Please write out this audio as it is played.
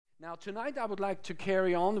Now tonight I would like to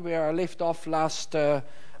carry on where I left off last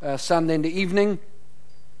Sunday in the evening,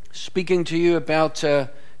 speaking to you about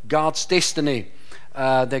God's destiny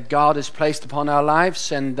that God has placed upon our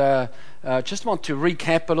lives, and just want to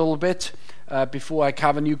recap a little bit before I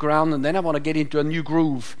cover new ground, and then I want to get into a new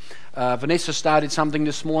groove. Vanessa started something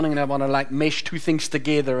this morning, and I want to mesh two things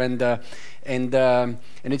together, and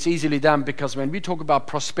it's easily done because when we talk about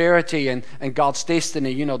prosperity and God's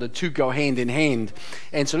destiny, the two go hand in hand.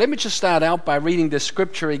 And so let me just start out by reading the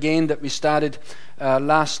scripture again that we started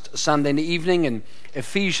last Sunday in the evening in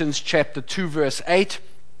Ephesians chapter 2 verse 8.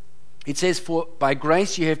 It says, "For by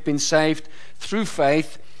grace you have been saved through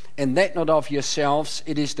faith, and that not of yourselves,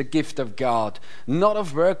 it is the gift of God, not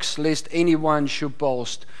of works, lest anyone should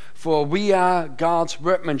boast. For we are God's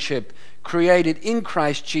workmanship, created in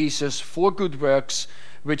Christ Jesus for good works,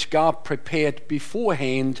 which God prepared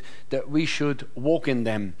beforehand that we should walk in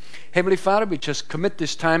them." Heavenly Father, we just commit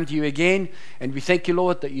this time to you again, and we thank you,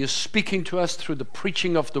 Lord, that you're speaking to us through the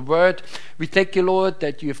preaching of the word. We thank you, Lord,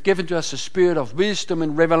 that you have given to us a spirit of wisdom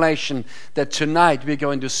and revelation, that tonight we're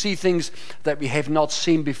going to see things that we have not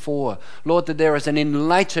seen before. Lord, that there is an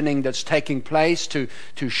enlightening that's taking place to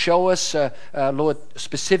show us, Lord,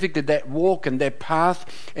 specifically that walk and that path,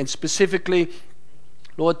 and specifically,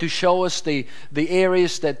 Lord, to show us the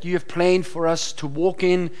areas that you have planned for us to walk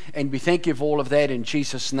in, and we thank you for all of that in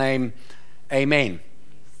Jesus' name. Amen.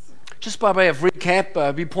 Just by way of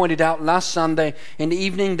recap, we pointed out last Sunday in the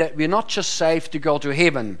evening that we're not just saved to go to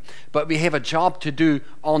heaven, but we have a job to do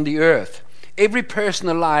on the earth. Every person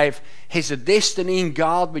alive has a destiny in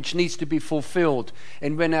God which needs to be fulfilled.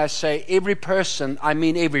 And when I say every person, I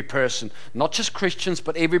mean every person. Not just Christians,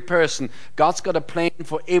 but every person. God's got a plan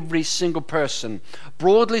for every single person.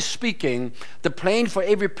 Broadly speaking, the plan for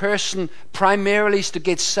every person primarily is to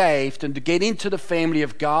get saved and to get into the family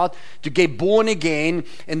of God, to get born again.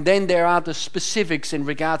 And then there are the specifics in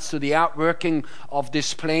regards to the outworking of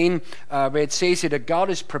this plan, where it says here that God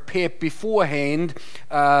has prepared beforehand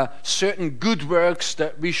certain good works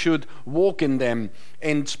that we should walk in them.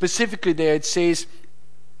 And specifically there it says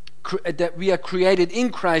that we are created in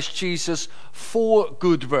Christ Jesus for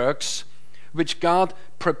good works, which God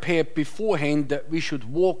prepared beforehand that we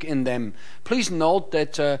should walk in them. Please note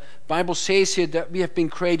that Bible says here that we have been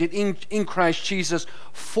created in Christ Jesus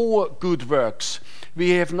for good works. We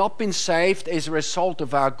have not been saved as a result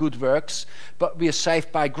of our good works, but we are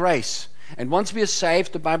saved by grace. And once we are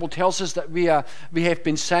saved, the Bible tells us that we have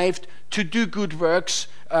been saved to do good works,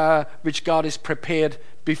 which God has prepared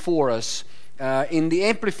before us. In the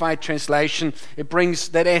Amplified translation, it brings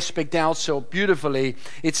that aspect out so beautifully.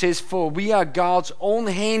 It says, "For we are God's own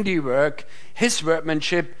handiwork, His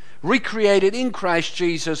workmanship, recreated in Christ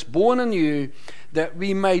Jesus, born anew, that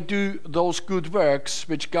we may do those good works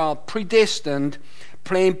which God predestined,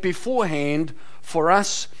 planned beforehand for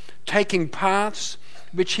us, taking paths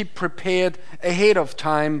which He prepared ahead of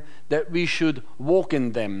time that we should walk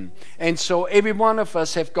in them." And so every one of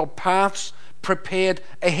us have got paths prepared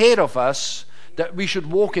ahead of us that we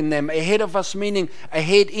should walk in them. Ahead of us meaning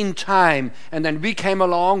ahead in time. And then we came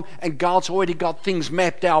along and God's already got things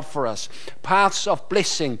mapped out for us. Paths of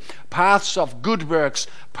blessing, paths of good works,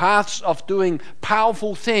 paths of doing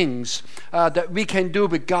powerful things that we can do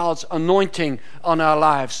with God's anointing on our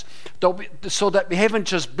lives. So that we haven't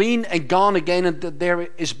just been and gone again and that there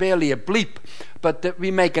is barely a bleep, but that we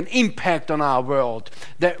make an impact on our world,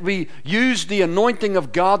 that we use the anointing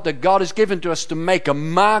of God that God has given to us to make a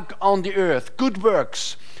mark on the earth, good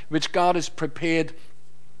works which God has prepared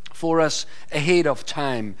for us ahead of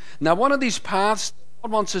time. Now, one of these paths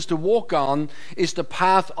God wants us to walk on is the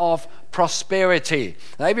path of prosperity.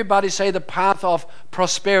 Now, everybody say the path of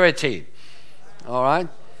prosperity. All right?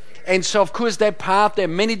 And so, of course, that path, there are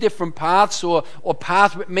many different paths or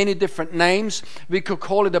path with many different names. We could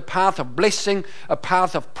call it a path of blessing, a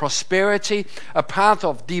path of prosperity, a path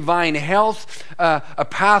of divine health, a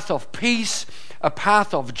path of peace, a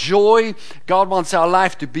path of joy. God wants our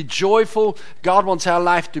life to be joyful. God wants our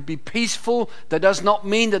life to be peaceful. That does not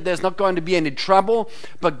mean that there's not going to be any trouble,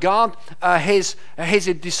 but God has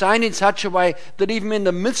it designed in such a way that even in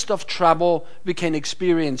the midst of trouble, we can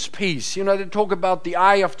experience peace. They talk about the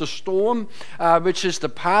eye of the storm, which is the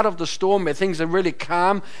part of the storm where things are really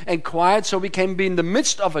calm and quiet, so we can be in the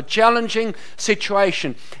midst of a challenging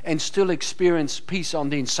situation and still experience peace on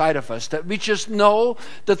the inside of us, that we just know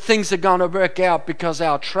that things are going to work out because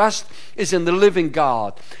our trust is in the living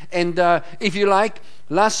God. And if you like,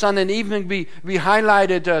 last Sunday evening we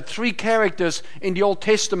highlighted three characters in the Old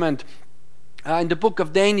Testament In the book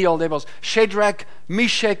of Daniel, there was Shadrach,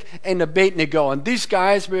 Meshach, and Abednego. And these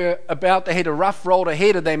guys they had a rough road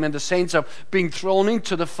ahead of them in the sense of being thrown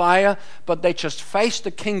into the fire, but they just faced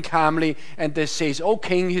the king calmly, and they says, "O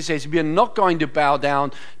king," he says, "we are not going to bow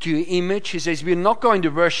down to your image." He says, "we are not going to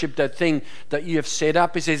worship that thing that you have set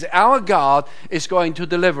up." He says, "Our God is going to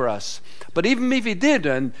deliver us. But even if he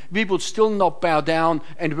didn't, we would still not bow down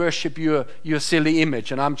and worship your silly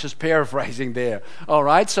image." And I'm just paraphrasing there. All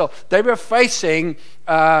right? So they were facing,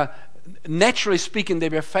 naturally speaking, they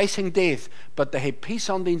were facing death, but they had peace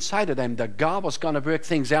on the inside of them that God was going to work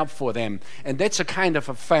things out for them. And that's a kind of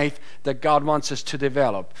a faith that God wants us to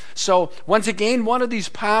develop. So once again, one of these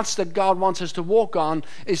paths that God wants us to walk on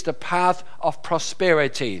is the path of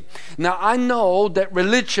prosperity. Now, I know that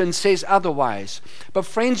religion says otherwise, but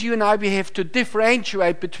friends, you and I, we have to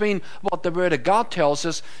differentiate between what the Word of God tells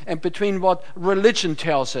us and between what religion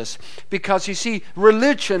tells us. Because you see,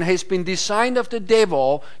 religion has been designed of the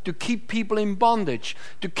devil to keep people in bondage,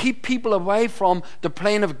 to keep people away from the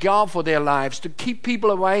plan of God for their lives, to keep people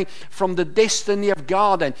away from the destiny of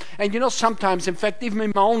God. And you know, sometimes, in fact, even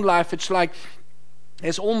in my own life,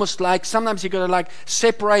 it's almost like sometimes you got to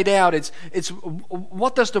separate out. It's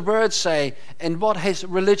what does the Word say and what has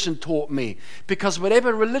religion taught me? Because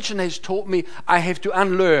whatever religion has taught me, I have to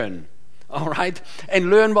unlearn. All right, and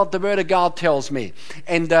learn what the Word of God tells me,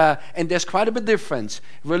 and there's quite a bit of difference.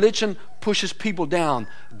 Religion pushes people down.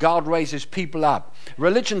 God raises people up.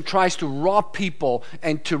 Religion tries to rob people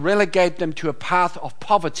and to relegate them to a path of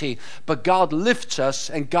poverty, but God lifts us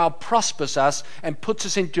and God prospers us and puts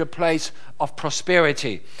us into a place of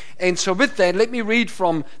prosperity. And so with that, let me read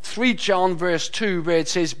from 3 John verse 2, where it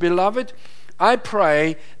says, "Beloved, I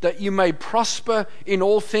pray that you may prosper in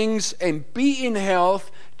all things and be in health,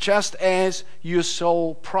 just as your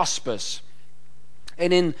soul prospers."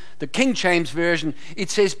 And in the King James Version, it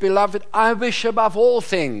says, "Beloved, I wish above all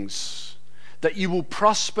things that you will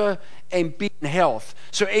prosper and be in health."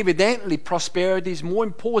 So evidently, prosperity is more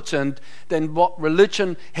important than what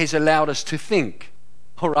religion has allowed us to think.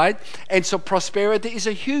 All right? And so prosperity is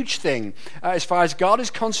a huge thing. As far as God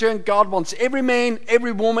is concerned, God wants every man,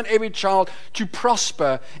 every woman, every child to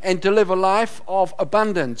prosper and to live a life of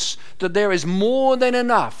abundance. That there is more than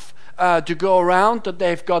enough to go around, that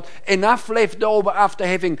they've got enough left over after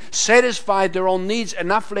having satisfied their own needs,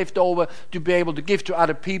 enough left over to be able to give to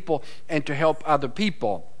other people and to help other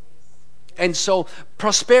people. And so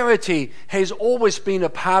prosperity has always been a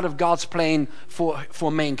part of God's plan for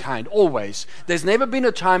mankind, always. There's never been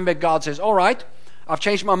a time where God says, "All right, I've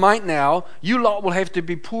changed my mind now. You lot will have to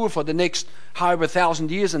be poor for the next however 1,000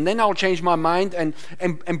 years, and then I'll change my mind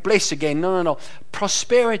and bless again." No.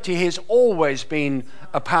 Prosperity has always been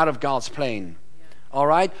a part of God's plan. All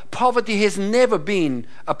right? Poverty has never been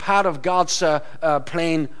a part of God's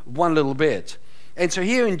plan one little bit. And so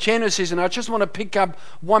here in Genesis, and I just want to pick up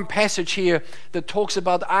one passage here that talks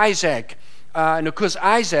about Isaac. And of course,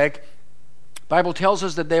 Isaac, Bible tells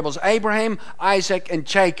us that there was Abraham, Isaac, and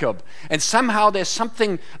Jacob. And somehow there's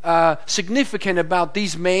something significant about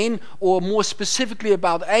these men, or more specifically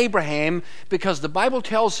about Abraham, because the Bible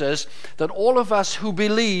tells us that all of us who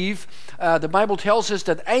believe, the Bible tells us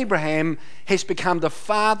that Abraham has become the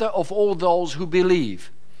father of all those who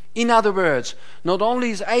believe. In other words, not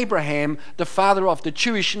only is Abraham the father of the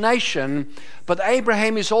Jewish nation, but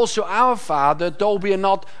Abraham is also our father, though we are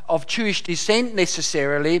not of Jewish descent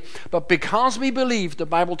necessarily, but because we believe, the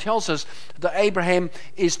Bible tells us that Abraham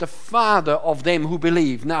is the father of them who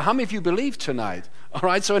believe. Now, how many of you believe tonight? All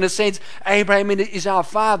right, so in a sense, Abraham is our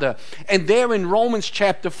father. And there in Romans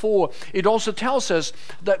chapter 4, it also tells us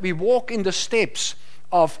that we walk in the steps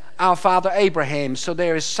of our father Abraham. So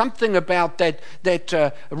there is something about that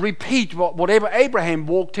repeat whatever Abraham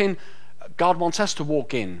walked in, God wants us to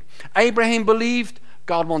walk in. Abraham believed,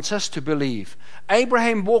 God wants us to believe.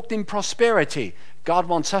 Abraham walked in prosperity, God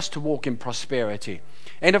wants us to walk in prosperity.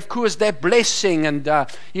 And of course that blessing, and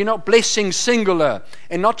blessing singular,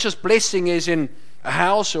 and not just blessing as in a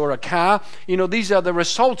house or a car, these are the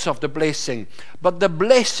results of the blessing. But the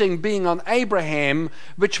blessing being on Abraham,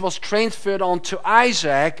 which was transferred onto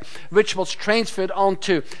Isaac, which was transferred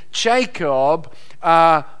onto Jacob,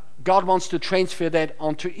 God wants to transfer that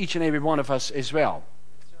onto each and every one of us as well.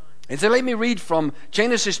 And so let me read from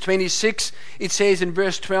Genesis 26. It says in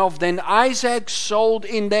verse 12, "Then Isaac sowed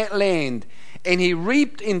in that land, and he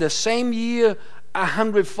reaped in the same year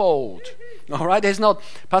 100-fold." All right,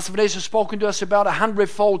 Pastor Vanessa has spoken to us about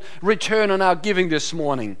 100-fold return on our giving this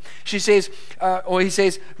morning. He says,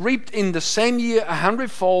 reaped in the same year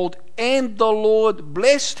 100-fold, and the Lord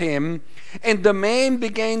blessed him, and the man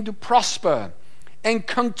began to prosper, and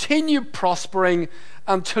continued prospering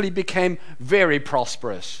until he became very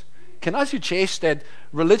prosperous. Can I suggest that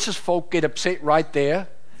religious folk get upset right there?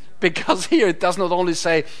 Because here it does not only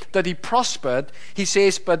say that he prospered, he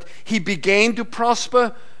says, but he began to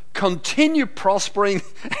prosper, continued prospering,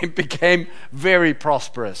 and became very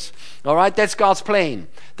prosperous. All right, that's God's plan.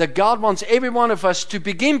 That God wants every one of us to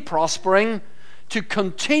begin prospering, to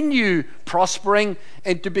continue prospering,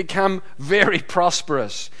 and to become very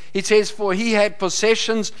prosperous. It says, for he had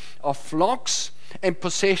possessions of flocks and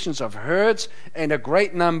possessions of herds and a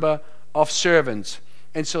great number of servants.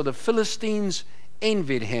 And so the Philistines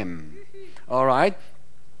envied him. All right.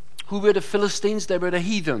 Who were the Philistines? They were the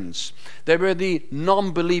heathens. They were the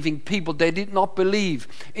non-believing people. They did not believe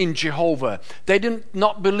in Jehovah. They did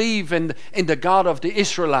not believe in the God of the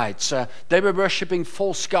Israelites. They were worshiping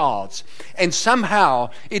false gods. And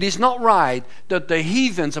somehow it is not right that the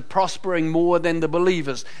heathens are prospering more than the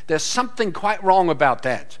believers. There's something quite wrong about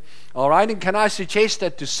that. All right, and can I suggest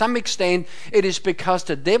that to some extent it is because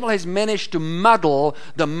the devil has managed to muddle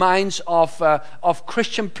the minds of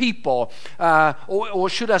Christian people, or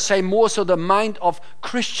should I say more so the mind of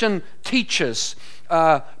Christian teachers,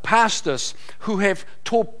 pastors who have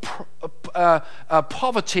taught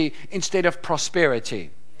poverty instead of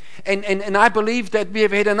prosperity. And I believe that we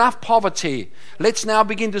have had enough poverty. Let's now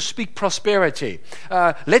begin to speak prosperity.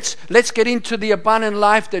 Let's get into the abundant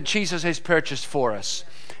life that Jesus has purchased for us.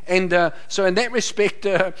 And so in that respect,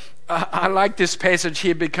 I like this passage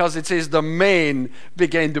here because it says the man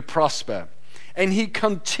began to prosper. And he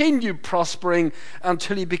continued prospering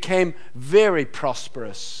until he became very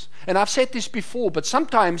prosperous. And I've said this before, but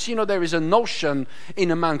sometimes, there is a notion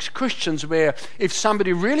in amongst Christians where if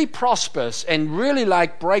somebody really prospers and really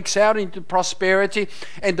breaks out into prosperity,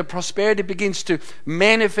 and the prosperity begins to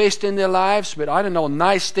manifest in their lives with,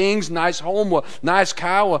 nice things, nice home or nice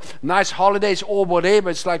car or nice holidays or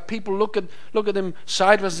whatever, it's like people look at them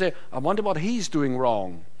sideways and say, I wonder what he's doing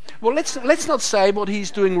wrong. Well, let's not say what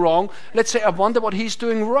he's doing wrong. Let's say, I wonder what he's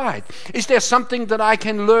doing right. Is there something that I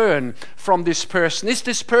can learn from this person? Is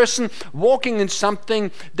this person walking in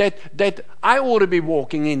something that I ought to be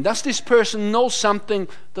walking in? Does this person know something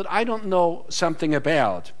that I don't know something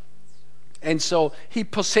about? And so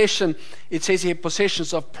it says he had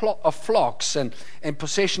possessions of flocks and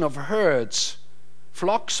possession of herds.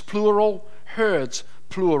 Flocks, plural, herds,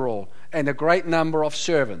 plural, and a great number of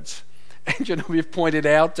servants. And we've pointed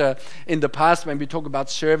out in the past when we talk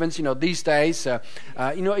about servants, these days,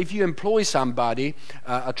 if you employ somebody,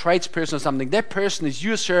 a tradesperson or something, that person is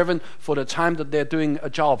your servant for the time that they're doing a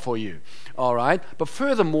job for you. All right. But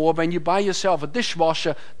furthermore, when you buy yourself a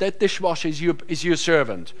dishwasher, that dishwasher is your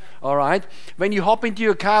servant. All right. When you hop into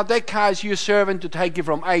your car, that car is your servant to take you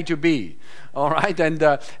from A to B. All right.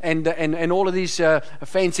 And all of these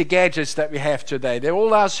fancy gadgets that we have today, they're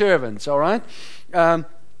all our servants. All right.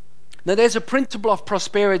 Now, there's a principle of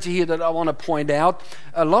prosperity here that I want to point out.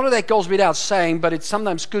 A lot of that goes without saying, but it's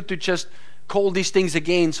sometimes good to just call these things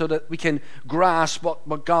again so that we can grasp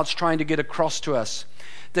what God's trying to get across to us.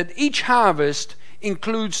 That each harvest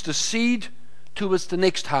includes the seed towards the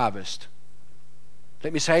next harvest.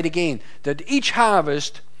 Let me say it again. That each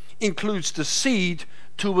harvest includes the seed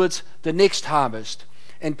towards the next harvest.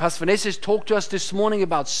 And Pastor Vanessa has talked to us this morning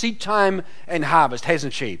about seed time and harvest,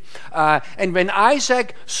 hasn't she? And when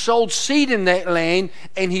Isaac sowed seed in that land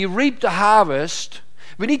and he reaped the harvest,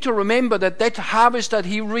 we need to remember that harvest that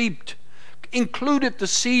he reaped included the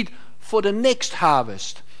seed for the next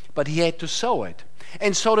harvest, but he had to sow it.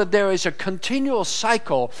 And so that there is a continual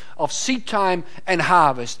cycle of seed time and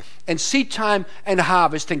harvest, and seed time and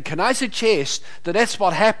harvest. And can I suggest that that's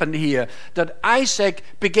what happened here? That Isaac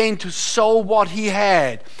began to sow what he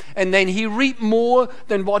had, and then he reaped more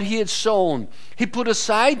than what he had sown. He put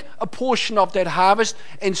aside a portion of that harvest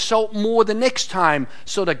and sowed more the next time,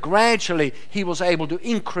 so that gradually he was able to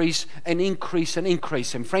increase and increase and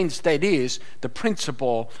increase. And friends, that is the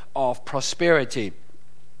principle of prosperity.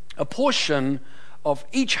 A portion of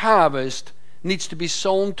each harvest needs to be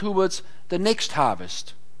sown towards the next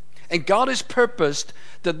harvest. And God has purposed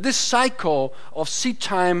that this cycle of seed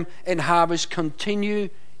time and harvest continue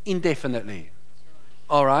indefinitely.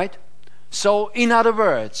 All right? So, in other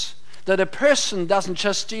words, that a person doesn't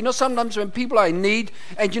just, sometimes when people are in need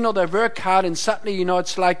and, they work hard and suddenly,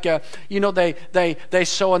 it's like, they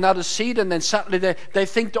sow another seed and then suddenly they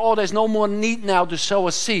think, there's no more need now to sow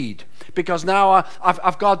a seed because now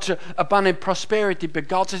I've got abundant prosperity. But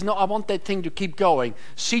God says, no, I want that thing to keep going.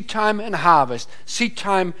 Seed time and harvest. Seed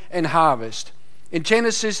time and harvest. In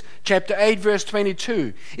Genesis chapter 8, verse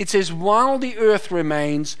 22, it says, while the earth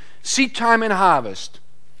remains, seed time and harvest,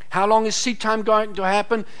 How long is seed time going to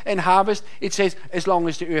happen and harvest? It says as long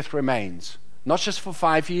as the earth remains. Not just for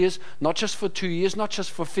 5 years, not just for 2 years, not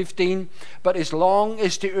just for 15, but as long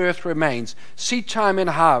as the earth remains. Seed time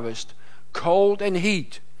and harvest, cold and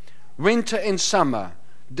heat, winter and summer,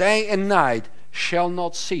 day and night shall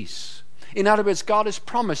not cease. In other words, God has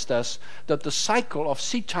promised us that the cycle of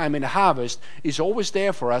seed time and harvest is always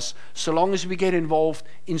there for us so long as we get involved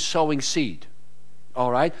in sowing seed.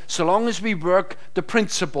 All right? So long as we work the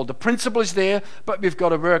principle. The principle is there, but we've got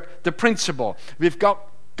to work the principle. We've got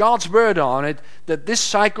God's word on it that this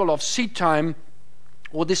cycle of seed time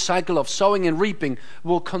or this cycle of sowing and reaping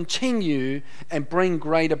will continue and bring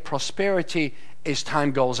greater prosperity as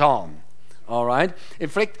time goes on. All right? In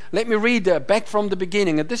fact, let me read back from the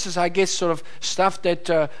beginning. And this is, I guess, sort of stuff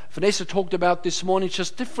that Vanessa talked about this morning.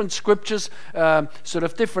 Just different scriptures, sort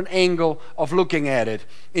of different angle of looking at it.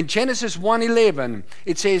 In Genesis 1:11,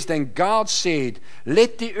 it says, "Then God said,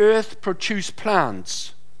 let the earth produce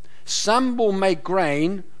plants. Some will make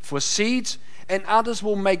grain for seeds, and others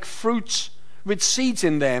will make fruits with seeds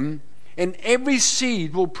in them. And every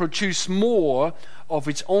seed will produce more of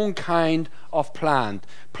its own kind of plant."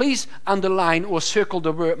 Please underline or circle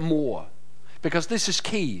the word more, because this is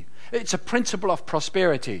key. It's a principle of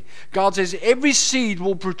prosperity. God says every seed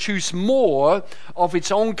will produce more of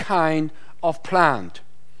its own kind of plant.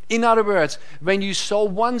 In other words, when you sow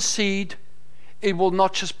one seed, it will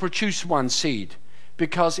not just produce one seed.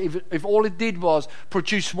 Because if all it did was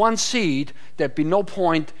produce one seed, there'd be no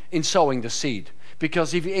point in sowing the seed.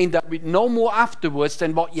 Because if you end up with no more afterwards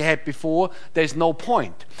than what you had before, there's no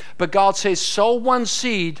point. But God says, sow one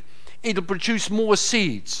seed, it'll produce more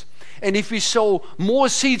seeds. And if we sow more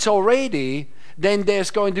seeds already, then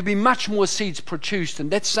there's going to be much more seeds produced.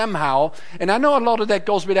 And that's somehow, and I know a lot of that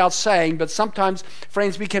goes without saying, but sometimes,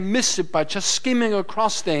 friends, we can miss it by just skimming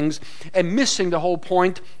across things and missing the whole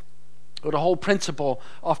point or the whole principle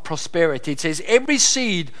of prosperity. It says every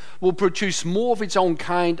seed will produce more of its own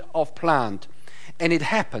kind of plant. And it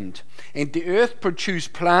happened. And the earth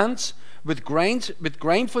produced plants with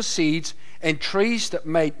grain for seeds, and trees that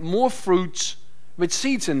made more fruits with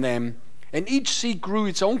seeds in them. And each seed grew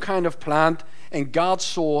its own kind of plant, and God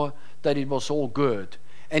saw that it was all good.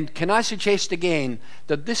 And can I suggest again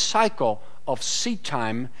that this cycle of seed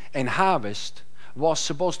time and harvest was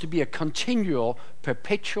supposed to be a continual,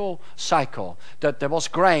 perpetual cycle, that there was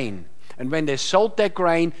grain. And when they sowed that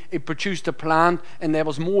grain, it produced a plant, and there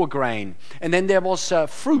was more grain. And then there was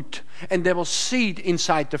fruit, and there was seed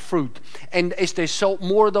inside the fruit. And as they sowed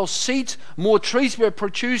more of those seeds, more trees were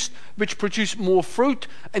produced, which produced more fruit,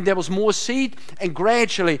 and there was more seed. And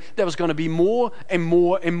gradually, there was going to be more and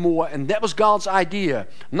more and more. And that was God's idea.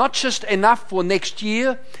 Not just enough for next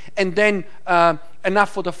year, and then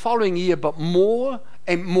enough for the following year, but more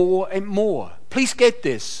and more and more. Please get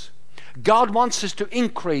this. God wants us to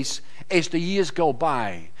increase as the years go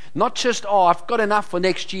by. Not just, I've got enough for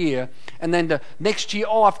next year, and then the next year,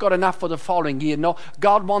 I've got enough for the following year. No,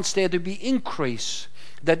 God wants there to be increase.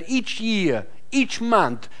 That each year, each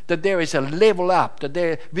month, that there is a level up,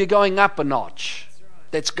 that we're going up a notch.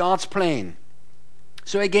 That's God's plan.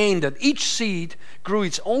 So again, that each seed grew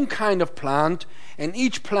its own kind of plant, and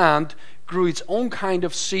each plant grew its own kind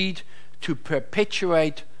of seed to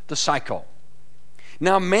perpetuate the cycle.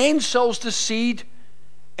 Now man sows the seed,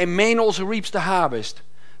 and man also reaps the harvest.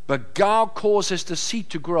 But God causes the seed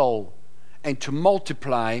to grow and to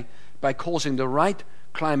multiply by causing the right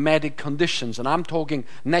climatic conditions. And I'm talking,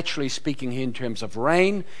 naturally speaking, here in terms of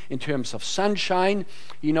rain, in terms of sunshine.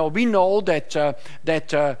 You know, we know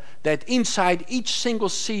that inside each single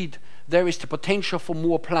seed there is the potential for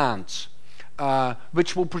more plants.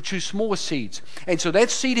 Which will produce more seeds. And so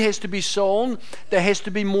that seed has to be sown. There has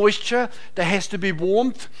to be moisture. There has to be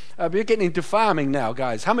warmth. We're getting into farming now,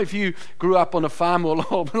 guys. How many of you grew up on a farm or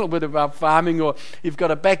a little bit about farming, or you've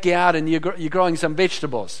got a backyard and you're growing some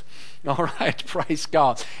vegetables? All right, praise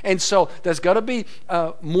God. And so there's got to be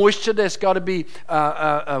moisture. There's got to be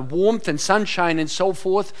warmth and sunshine and so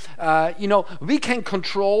forth. We can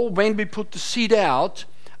control when we put the seed out.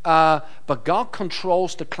 But God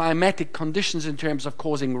controls the climatic conditions in terms of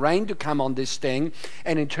causing rain to come on this thing,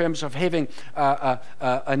 and in terms of having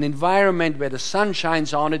an environment where the sun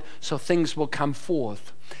shines on it, so things will come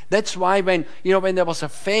forth. That's why when there was a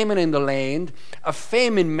famine in the land, a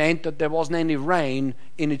famine meant that there wasn't any rain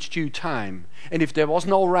in its due time. And if there was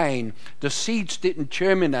no rain, the seeds didn't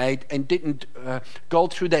germinate and didn't go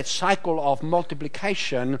through that cycle of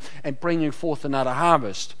multiplication and bringing forth another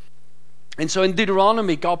harvest. And so in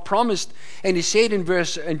Deuteronomy, God promised, and He said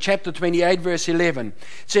in chapter 28, verse 11,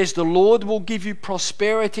 it says, "The Lord will give you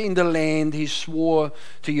prosperity in the land He swore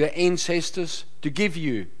to your ancestors to give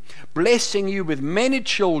you, blessing you with many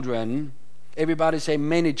children." Everybody say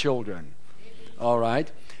many children. All right.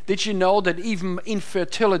 Did you know that even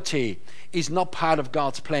infertility is not part of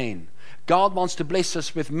God's plan? God wants to bless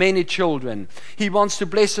us with many children. He wants to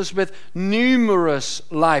bless us with numerous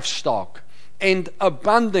livestock and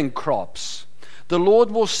abundant crops. The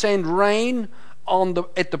Lord will send rain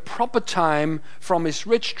at the proper time from His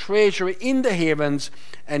rich treasury in the heavens,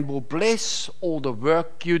 and will bless all the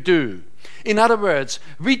work you do. In other words,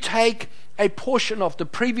 we take a portion of the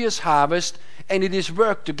previous harvest, and it is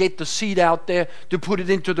work to get the seed out there, to put it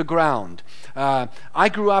into the ground. I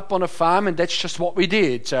grew up on a farm, and that's just what we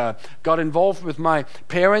did. Got involved with my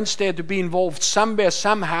parents there to be involved somewhere,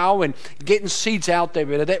 somehow, in getting seeds out there,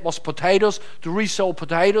 whether that was potatoes, to resow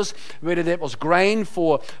potatoes, whether that was grain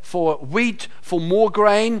for wheat, for more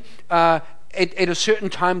grain. At a certain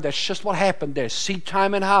time, that's just what happened. There's seed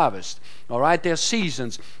time and harvest. All right, there's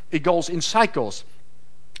seasons. It goes in cycles.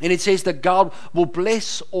 And it says that God will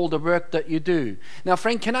bless all the work that you do. Now,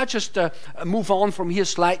 friend, can I just move on from here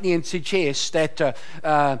slightly and suggest that,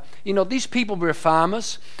 these people were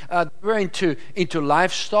farmers. They were into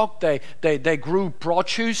livestock. They grew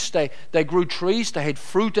produce. They grew trees. They had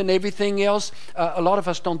fruit and everything else. A lot of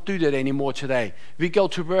us don't do that anymore today. We go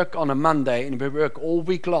to work on a Monday, and we work all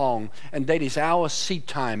week long. And that is our seed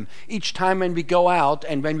time. Each time when we go out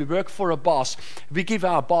and when we work for a boss, we give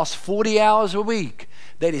our boss 40 hours a week.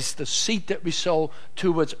 That is the seed that we sow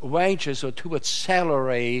towards wages or towards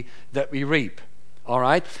salary that we reap. All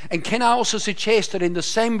right? And can I also suggest that in the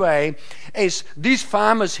same way as these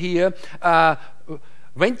farmers here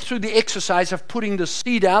went through the exercise of putting the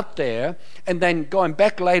seed out there and then going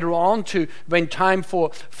back later on to when time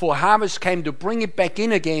for harvest came to bring it back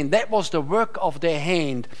in again, that was the work of their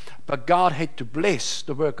hand. But God had to bless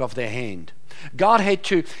the work of their hand. God had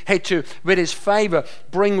to, with His favor,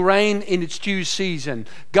 bring rain in its due season.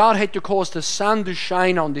 God had to cause the sun to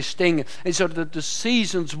shine on this thing, and so that the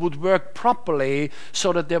seasons would work properly,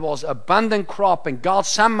 so that there was abundant crop. And God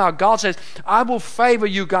says, "I will favor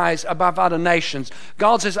you guys above other nations."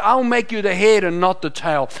 God says, "I'll make you the head and not the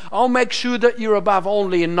tail. I'll make sure that you're above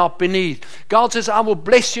only and not beneath." God says, "I will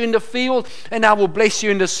bless you in the field, and I will bless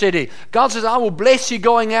you in the city." God says, "I will bless you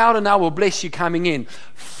going out, and I will bless you coming in."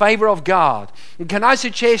 Favor of God. And can I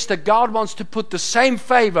suggest that God wants to put the same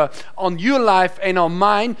favor on your life and on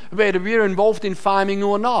mine, whether we're involved in farming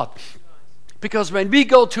or not? Because when we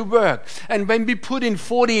go to work and when we put in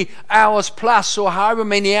 40 hours plus or however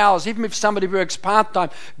many hours, even if somebody works part-time,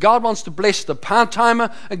 God wants to bless the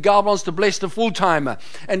part-timer and God wants to bless the full-timer.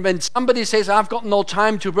 And when somebody says, "I've got no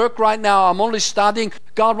time to work right now, I'm only studying,"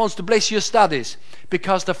 God wants to bless your studies,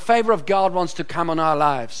 because the favor of God wants to come on our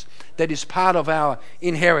lives. That is part of our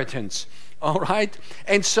inheritance. All right?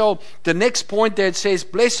 And so the next point there, it says,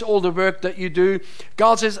 "Bless all the work that you do."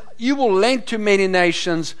 God says, "You will lend to many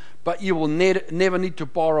nations, but you will never need to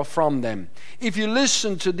borrow from them." If you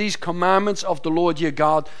listen to these commandments of the Lord your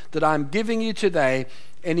God that I'm giving you today,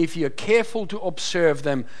 and if you're careful to observe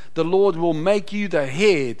them, the Lord will make you the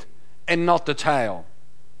head and not the tail.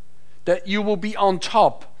 That you will be on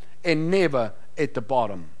top and never at the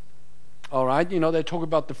bottom. All right? They talk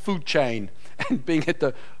about the food chain and being at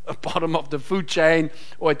the bottom of the food chain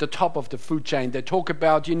or at the top of the food chain. They talk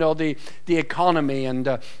about, the economy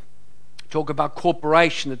and talk about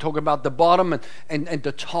corporation. They talk about the bottom and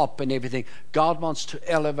the top and everything. God wants to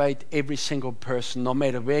elevate every single person. No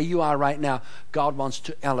matter where you are right now, God wants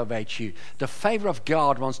to elevate you. The favor of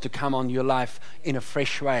God wants to come on your life in a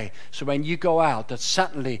fresh way. So when you go out, that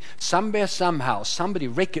suddenly, somewhere, somehow, somebody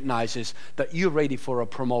recognizes that you're ready for a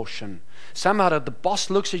promotion. Somehow that the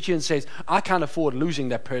boss looks at you and says, "I can't afford losing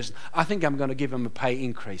that person. I think I'm going to give him a pay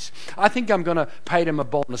increase. I think I'm going to pay them a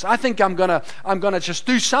bonus. I think I'm going to just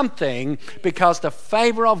do something," because the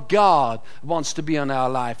favor of God wants to be on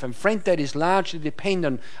our life. And friend, that is largely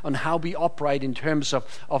dependent on how we operate in terms of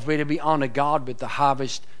whether we honor God with the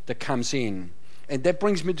harvest that comes in. And that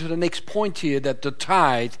brings me to the next point here, that the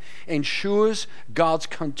tithe ensures God's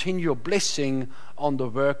continual blessing on the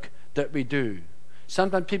work that we do.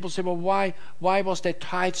 Sometimes people say, "Well, why was that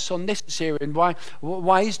tithe so necessary? And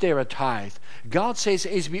why is there a tithe?" God says,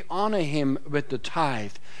 as we honor Him with the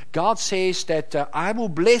tithe, God says that I will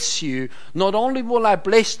bless you. Not only will I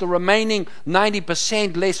bless the remaining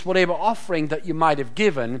 90% less whatever offering that you might have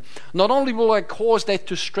given, not only will I cause that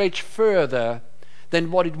to stretch further than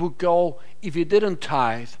what it would go if you didn't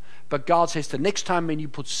tithe, but God says the next time when you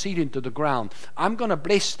put seed into the ground, I'm going to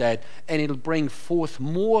bless that, and it'll bring forth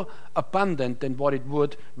more abundant than what it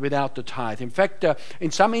would without the tithe. In fact, in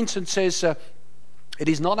some instances, it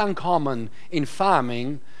is not uncommon in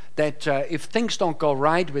farming that if things don't go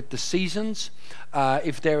right with the seasons,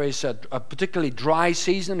 if there is a particularly dry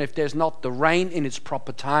season, if there's not the rain in its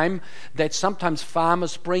proper time, that sometimes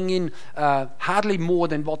farmers bring in hardly more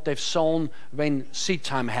than what they've sown when seed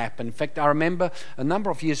time happened. In fact, I remember a number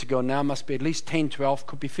of years ago now, must be at least 10, 12,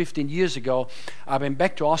 could be 15 years ago, I went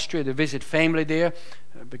back to Austria to visit family there,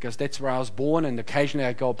 because that's where I was born, and occasionally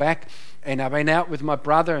I go back. And I went out with my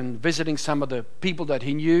brother and visiting some of the people that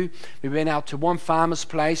he knew. We went out to one farmer's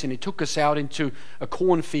place, and he took us out into a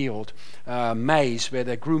cornfield, maize, where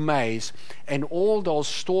they grew maize. And all those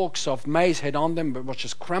stalks of maize had on them, but was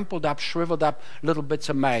just crumpled up, shriveled up little bits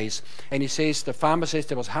of maize. And he says, the farmer says,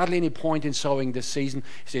 there was hardly any point in sowing this season.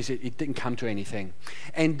 He says it didn't come to anything.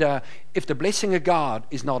 And if the blessing of God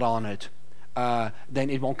is not on it, then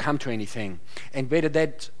it won't come to anything. And whether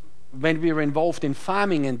that, when we are involved in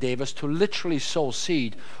farming endeavors to literally sow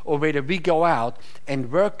seed, or whether we go out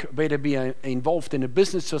and work, whether we are involved in a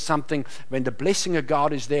business or something, when the blessing of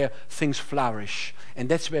God is there, things flourish. And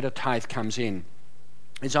that's where the tithe comes in.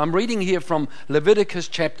 And so I'm reading here from Leviticus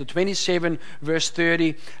chapter 27, verse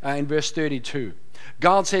 30 and verse 32.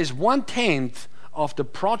 God says, 1/10 of the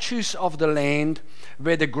produce of the land,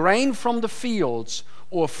 where the grain from the fields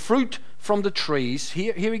or fruit from the trees.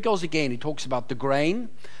 Here he goes again. He talks about the grain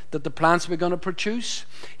that the plants were going to produce.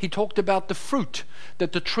 He talked about the fruit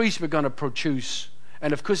that the trees were going to produce.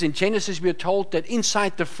 And of course in Genesis we are told that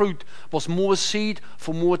inside the fruit was more seed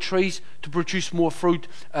for more trees to produce more fruit,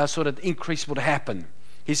 so that increase would happen.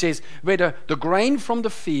 He says, whether the grain from the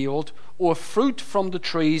field or fruit from the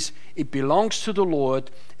trees, it belongs to the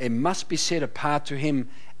Lord and must be set apart to him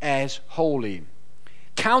as holy.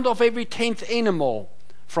 Count off every 10th animal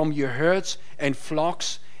from your herds and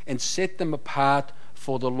flocks and set them apart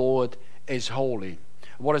for the Lord as holy.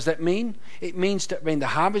 What does that mean? It means that when the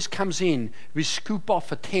harvest comes in, we scoop off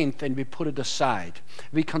 1/10 and we put it aside.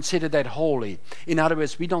 We consider that holy. In other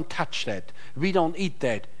words, we don't touch that. We don't eat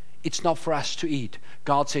that. It's not for us to eat.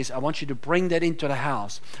 God says, I want you to bring that into the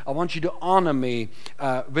house. I want you to honor me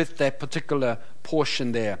with that particular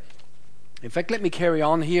portion there. In fact, let me carry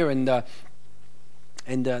on here, and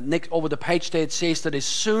next over the page there it says that as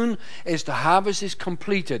soon as the harvest is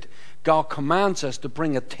completed, God commands us to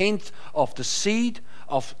bring 1/10 of the seed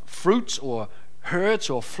of fruits or herds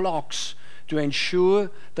or flocks to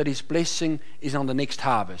ensure that his blessing is on the next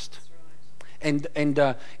harvest. And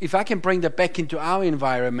if I can bring that back into our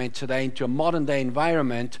environment today, into a modern day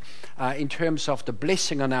environment, in terms of the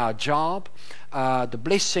blessing on our job, the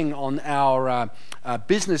blessing on our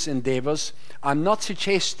business endeavors, I'm not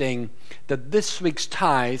suggesting that this week's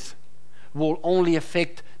tithe will only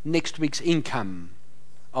affect next week's income.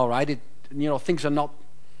 All right, things are not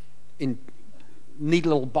in neat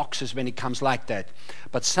little boxes when it comes like that.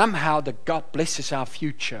 But somehow that God blesses our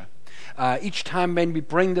future. Each time when we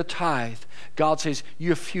bring the tithe, God says,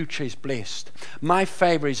 your future is blessed. My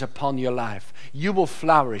favor is upon your life. You will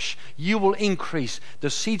flourish. You will increase. The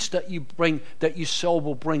seeds that you sow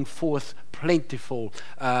will bring forth plentiful,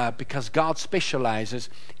 because God specializes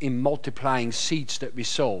in multiplying seeds that we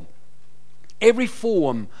sow. Every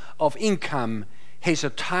form of income has a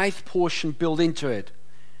tithe portion built into it,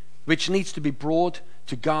 which needs to be brought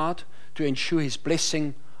to God to ensure his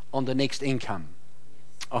blessing on the next income.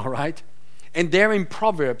 All right? And there in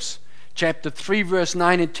Proverbs chapter 3 verse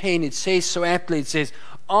 9 and 10, it says so aptly, it says,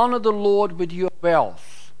 honor the Lord with your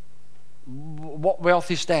wealth. What wealth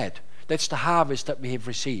is that? That's the harvest that we have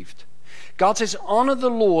received. God says, honor the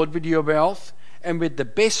Lord with your wealth and with the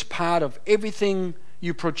best part of everything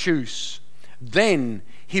you produce. Then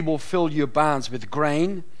he will fill your barns with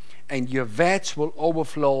grain, and your vats will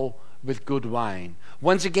overflow with good wine.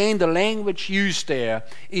 Once again, the language used there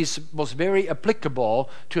was very applicable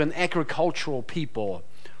to an agricultural people,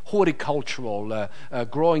 horticultural,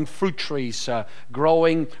 growing fruit trees,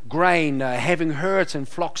 growing grain, having herds and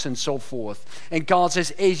flocks and so forth. And God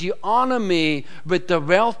says, as you honor me with the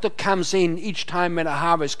wealth that comes in each time when a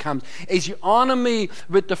harvest comes, as you honor me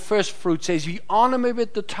with the first fruits, as you honor me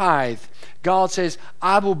with the tithe, God says,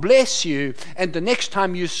 I will bless you, and the next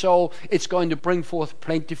time you sow, it's going to bring forth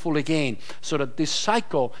plentiful again. So that this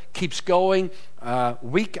cycle keeps going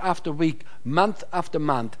week after week, month after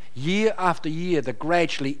month, year after year. The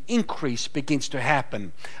gradually increase begins to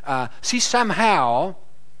happen. See, somehow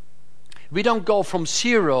We don't go from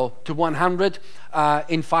 0 to 100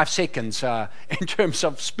 in 5 seconds in terms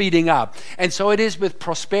of speeding up. And so it is with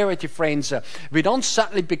prosperity, friends. We don't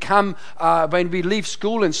suddenly become, when we leave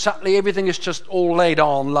school and suddenly everything is just all laid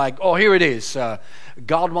on, like, oh, here it is.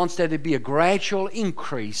 God wants there to be a gradual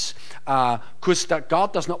increase, because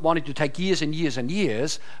God does not want it to take years and years and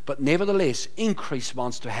years, but nevertheless, increase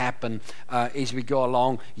wants to happen as we go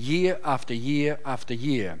along year after year after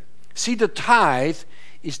year. See, the tithe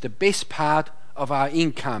is the best part of our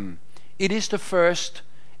income. It is the first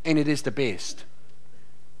and it is the best.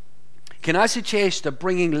 Can I suggest that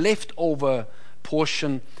bringing the leftover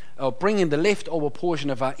portion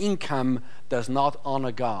of our income does not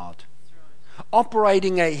honor God?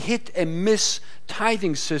 Operating a hit and miss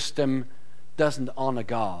tithing system doesn't honor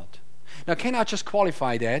God. Now, can I just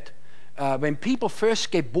qualify that? When people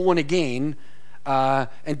first get born again,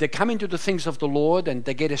 and they come into the things of the Lord, and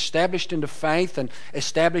they get established in the faith and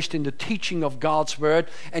established in the teaching of God's word,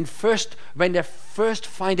 and when they first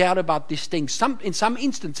find out about these things, in some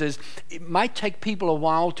instances it might take people a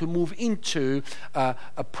while to move into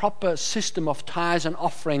a proper system of tithes and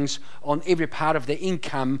offerings on every part of their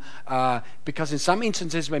income, because in some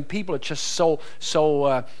instances when people are just so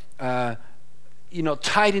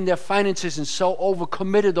tied in their finances and so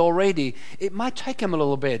overcommitted already, it might take them a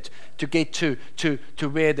little bit to get to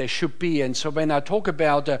where they should be. And so when I talk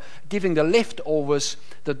about giving the leftovers,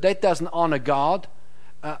 that doesn't honor God,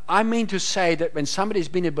 I mean to say that when somebody's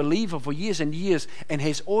been a believer for years and years and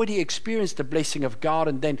has already experienced the blessing of God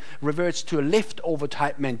and then reverts to a leftover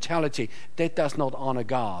type mentality, that does not honor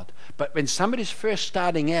God. But when somebody's first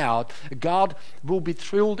starting out, God will be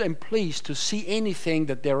thrilled and pleased to see anything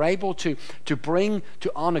that they're able to bring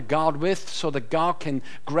to honor God with, so that God can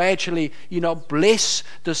gradually, bless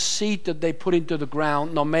the seed that they put into the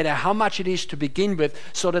ground, no matter how much it is to begin with,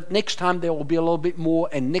 so that next time there will be a little bit more,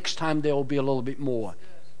 and next time there will be a little bit more.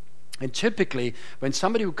 And typically, when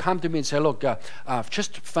somebody will come to me and say, look, I've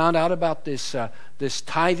just found out about this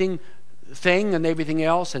tithing thing and everything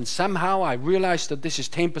else, and somehow I realized that this is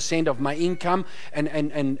 10% of my income,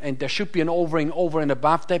 and there should be an over and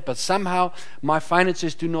above that, but somehow my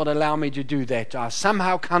finances do not allow me to do that. I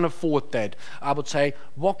somehow can't afford that. I would say,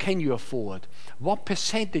 what can you afford? What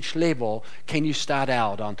percentage level can you start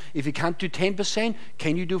out on? If you can't do 10%,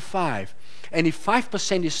 can you do 5%? And if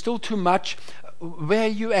 5% is still too much, where are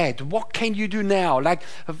you at? What can you do now? Like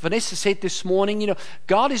Vanessa said this morning,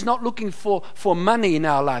 God is not looking for money in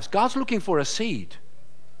our lives. God's looking for a seed.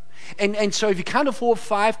 And so if you can't afford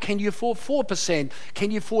 5%, can you afford 4%?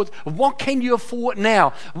 What can you afford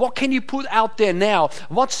now? What can you put out there now?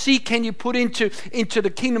 What seed can you put into the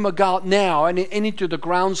kingdom of God now and into the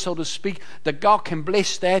ground, so to speak, that God can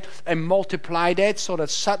bless that and multiply that, so that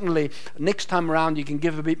suddenly next time around you can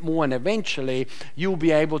give a bit more, and eventually you'll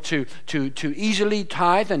be able to easily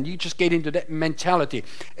tithe, and you just get into that mentality.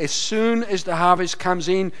 As soon as the harvest comes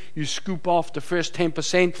in, you scoop off the first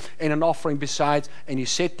 10% and an offering besides, and you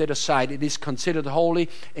set that aside. It is considered holy,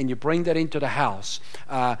 and you bring that into the house.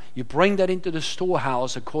 You bring that into the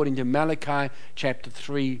storehouse, according to Malachi chapter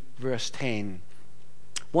 3, verse 10.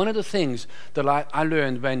 One of the things that I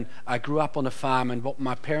learned when I grew up on a farm, and what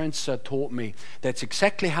my parents taught me, that's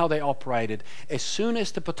exactly how they operated. As soon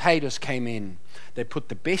as the potatoes came in, they put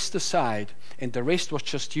the best aside, and the rest was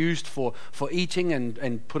just used for eating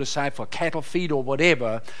and put aside for cattle feed or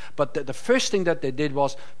whatever. But the first thing that they did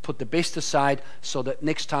was put the best aside, so that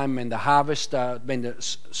next time when the harvest, when the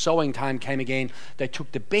sowing time came again, they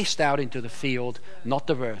took the best out into the field, not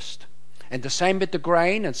the worst. And the same with the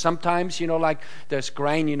grain. And sometimes, like there's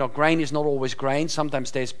grain, grain is not always grain.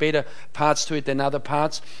 Sometimes there's better parts to it than other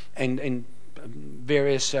parts. And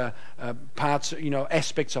various parts,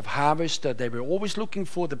 aspects of harvest, they were always looking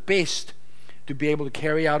for the best to be able to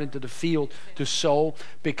carry out into the field to sow,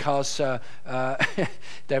 because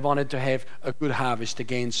they wanted to have a good harvest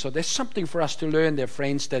again. So there's something for us to learn there,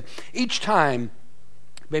 friends, that each time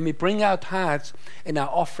when we bring our tithes and our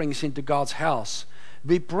offerings into God's house,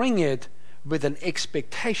 we bring it with an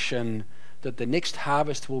expectation that the next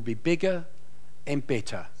harvest will be bigger and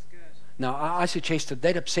better. Now, I suggest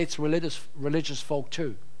that upsets religious folk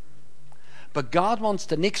too. But God wants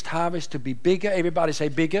the next harvest to be bigger. Everybody say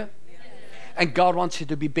bigger. Yes. And God wants it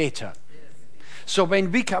to be better. Yes. So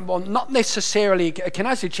when we come on, not necessarily, can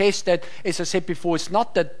I suggest that, as I said before, it's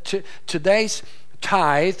not that today's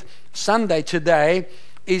tithe, Sunday today,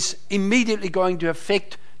 is immediately going to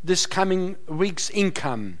affect this coming week's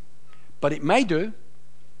income. But it may do.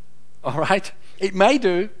 All right? It may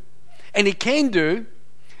do. And it can do.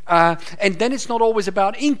 And then it's not always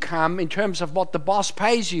about income in terms of what the boss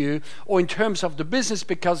pays you, or in terms of the business,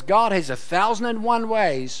 because God has 1,001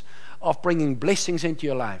 ways of bringing blessings into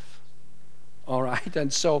your life. All right?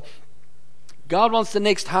 And so God wants the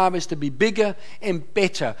next harvest to be bigger and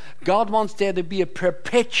better. God wants there to be a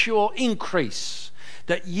perpetual increase,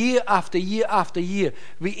 that year after year after year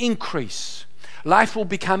we increase. Life will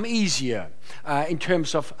become easier in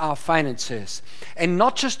terms of our finances. And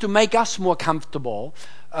not just to make us more comfortable,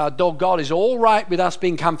 though God is all right with us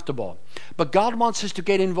being comfortable, but God wants us to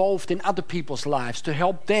get involved in other people's lives, to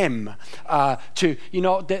help them,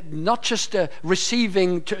 not just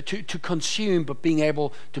receiving to consume, but being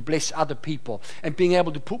able to bless other people, and being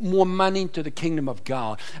able to put more money into the kingdom of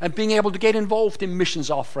God, and being able to get involved in missions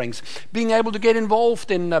offerings, being able to get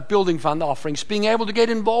involved in building fund offerings, being able to get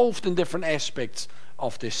involved in different aspects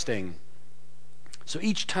of this thing. So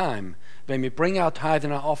each time when we bring our tithe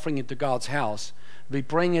and our offering into God's house, we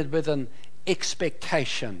bring it with an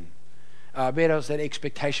expectation. Where does that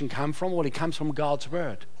expectation come from? Well, it comes from God's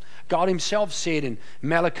word. God himself said in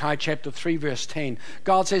Malachi chapter 3 verse 10,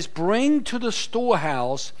 God says, bring to the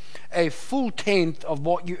storehouse a full tenth of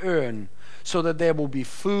what you earn, so that there will be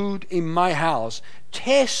food in my house.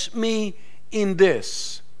 Test me in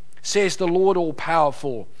this, says the Lord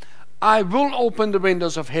all-powerful. I will open the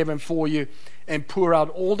windows of heaven for you and pour out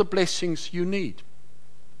all the blessings you need.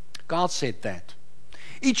 God said that.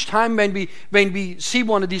 Each time when we see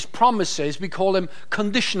one of these promises, we call them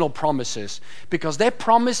conditional promises, because that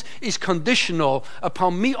promise is conditional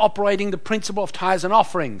upon me operating the principle of tithes and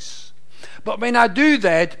offerings. But when I do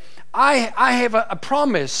that, I have a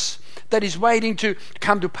promise that is waiting to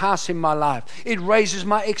come to pass in my life. It raises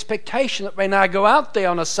my expectation that when I go out there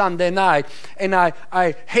on a Sunday night and I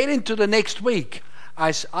head into the next week,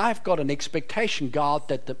 I've got an expectation, God,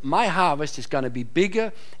 that my harvest is going to be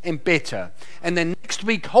bigger and better. And then next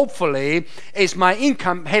week, hopefully, is my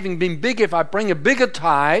income having been bigger, if I bring a bigger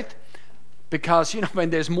tithe, because, when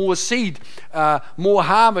there's more seed, more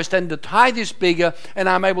harvest, and the tithe is bigger, and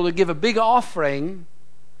I'm able to give a bigger offering,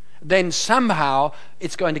 then somehow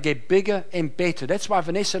it's going to get bigger and better. That's why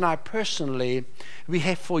Vanessa and I personally, we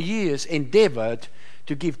have for years endeavored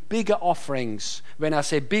to give bigger offerings. When I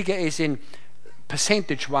say bigger, as in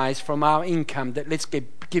percentage-wise from our income, that let's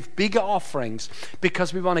give bigger offerings,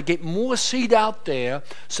 because we want to get more seed out there,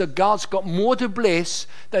 so God's got more to bless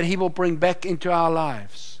that he will bring back into our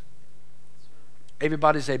lives.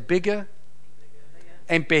 Everybody say bigger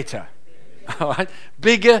and better. All right?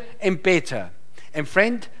 Bigger and better. And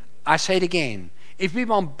friend, I say it again, if we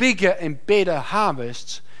want bigger and better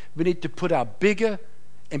harvests, we need to put out bigger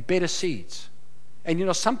and better seeds.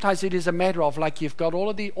 And sometimes it is a matter of, like, you've got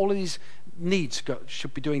all of these needs.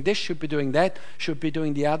 Should be doing this, should be doing that, should be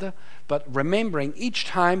doing the other. But remembering each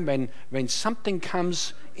time when something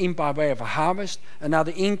comes in by way of a harvest,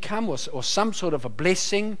 another income or some sort of a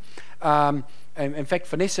blessing. And in fact,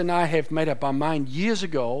 Vanessa and I have made up our mind years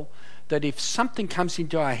ago that if something comes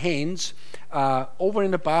into our hands over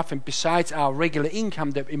and above and besides our regular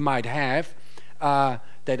income that we might have, that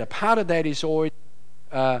a part of that is always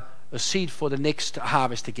a seed for the next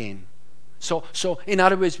harvest again. So in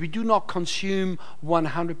other words, we do not consume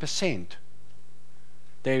 100%.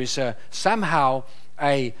 There is somehow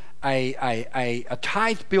a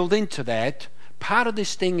tithe built into that. Part of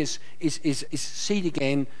this thing is seed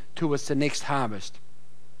again towards the next harvest.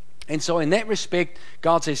 And so in that respect,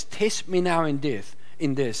 God says, test me now in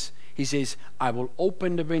this. He says, I will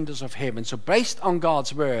open the windows of heaven. So based on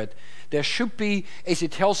God's word, there should be, as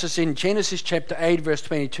it tells us in Genesis chapter 8, verse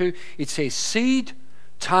 22, it says seed,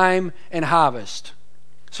 time, and harvest.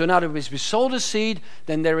 So in other words, we sow the seed,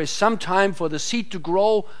 then there is some time for the seed to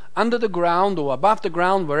grow under the ground or above the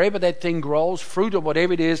ground, wherever that thing grows, fruit or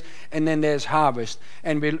whatever it is, and then there's harvest.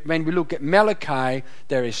 And when we look at Malachi,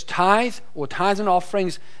 there is tithe or tithes and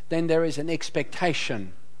offerings, then there is an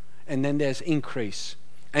expectation, and then there's increase.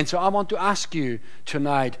 And so I want to ask you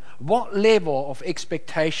tonight, what level of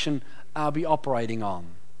expectation are we operating on?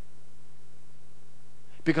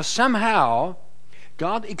 Because somehow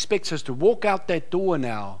God expects us to walk out that door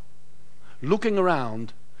now, looking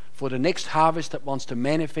around for the next harvest that wants to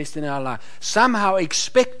manifest in our life. Somehow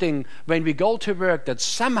expecting when we go to work that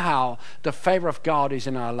somehow the favor of God is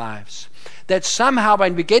in our lives. That somehow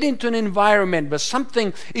when we get into an environment where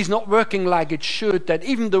something is not working like it should, that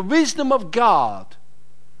even the wisdom of God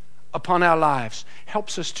upon our lives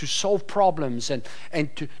helps us to solve problems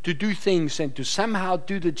and to do things and to somehow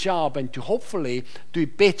do the job and to hopefully do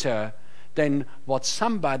better than what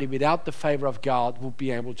somebody without the favor of God will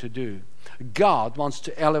be able to do. God wants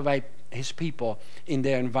to elevate His people in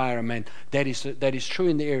their environment. That is true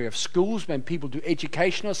in the area of schools. When people do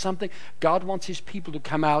education or something, God wants His people to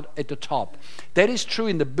come out at the top. That is true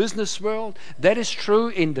in the business world. That is true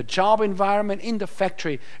in the job environment, in the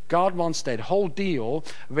factory. God wants that whole deal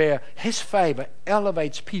where His favor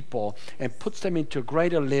elevates people and puts them into a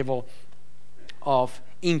greater level of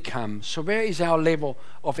income. So where is our level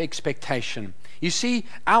of expectation? You see,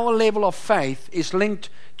 our level of faith is linked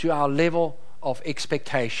to our level of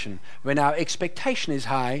expectation. When our expectation is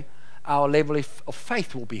high, our level of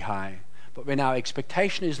faith will be high. But when our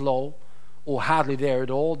expectation is low or hardly there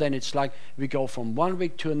at all, then it's like we go from one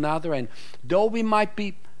week to another, and though we might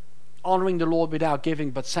be honoring the Lord with our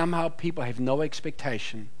giving, but somehow people have no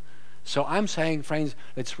expectation. So I'm saying, friends,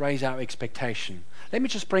 let's raise our expectation. Let me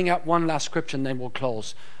just bring up one last scripture and then we'll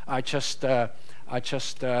close. It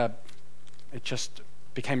just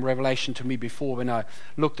became revelation to me before when I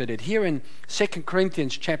looked at it. Here in 2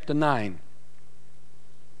 Corinthians chapter 9.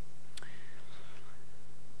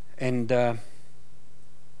 And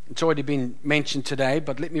it's already been mentioned today,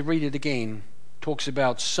 but let me read it again. It talks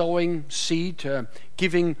about sowing seed,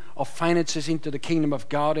 giving of finances into the kingdom of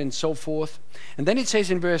God and so forth. And then it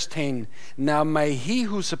says in verse 10, "Now may He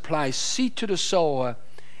who supplies seed to the sower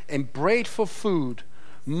and bread for food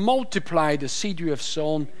multiply the seed you have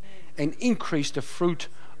sown and increase the fruit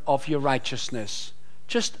of your righteousness."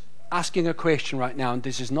 Just asking a question right now, and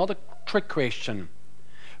this is not a trick question.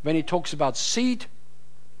 When he talks about seed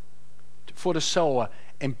for the sower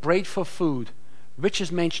and bread for food, which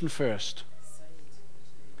is mentioned first?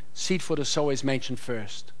 Seed for the sower is mentioned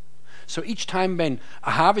first. So each time when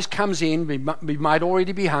a harvest comes in, we might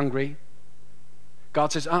already be hungry.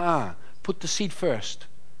 God says, put the seed first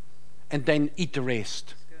and then eat the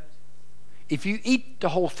rest. If you eat the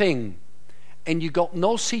whole thing and you got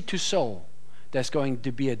no seed to sow, there's going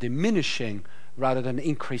to be a diminishing rather than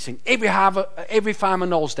increasing. Every farmer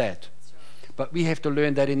knows that. But we have to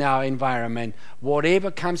learn that in our environment.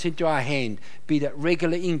 Whatever comes into our hand, be that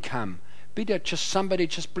regular income, be that just somebody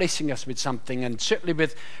just blessing us with something, and certainly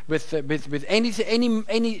with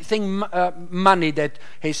anything money that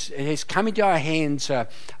has come into our hands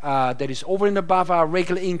that is over and above our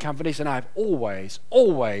regular income. For this, and I've always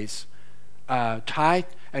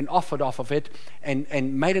tithed and offered off of it,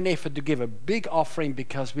 and made an effort to give a big offering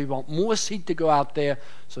because we want more seed to go out there,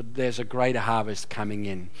 so there's a greater harvest coming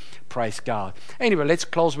in. Praise God. Anyway, let's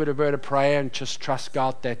close with a word of prayer and just trust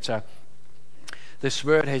God that this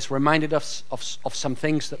word has reminded us of some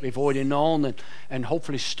things that we've already known, and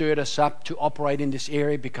hopefully stirred us up to operate in this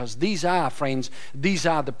area, because these are, friends, these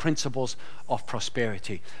are the principles of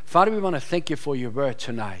prosperity. Father, we want to thank you for your word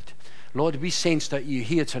tonight. Lord, we sense that you're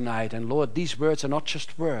here tonight, and Lord, these words are not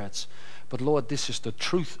just words, but Lord, this is the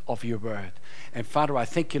truth of your word. And Father, I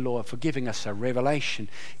thank you, Lord, for giving us a revelation,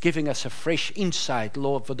 giving us a fresh insight,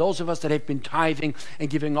 Lord, for those of us that have been tithing and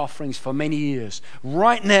giving offerings for many years.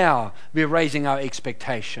 Right now, we're raising our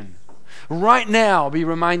expectation. Right now, we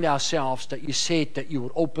remind ourselves that you said that you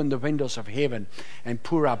would open the windows of heaven and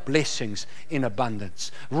pour out blessings in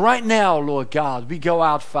abundance. Right now, Lord God, we go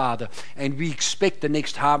out, Father, and we expect the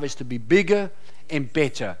next harvest to be bigger and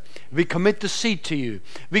better. We commit the seed to you.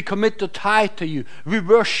 We commit the tithe to you. We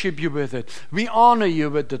worship you with it. We honor you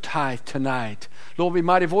with the tithe tonight. Lord, we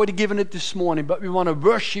might have already given it this morning, but we want to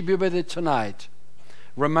worship you with it tonight.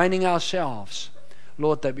 Reminding ourselves,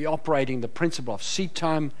 Lord, that we're operating the principle of seed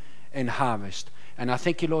time and harvest. And I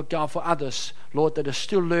thank you, Lord God, for others, Lord, that are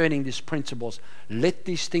still learning these principles. Let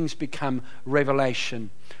these things become revelation.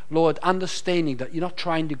 Lord, understanding that you're not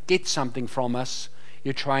trying to get something from us,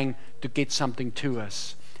 you're trying to get something to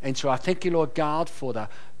us. And so I thank you, Lord God, for the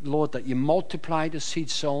Lord, that you multiply the seed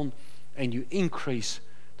sown and you increase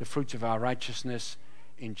the fruits of our righteousness.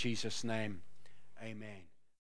 In Jesus' name, amen.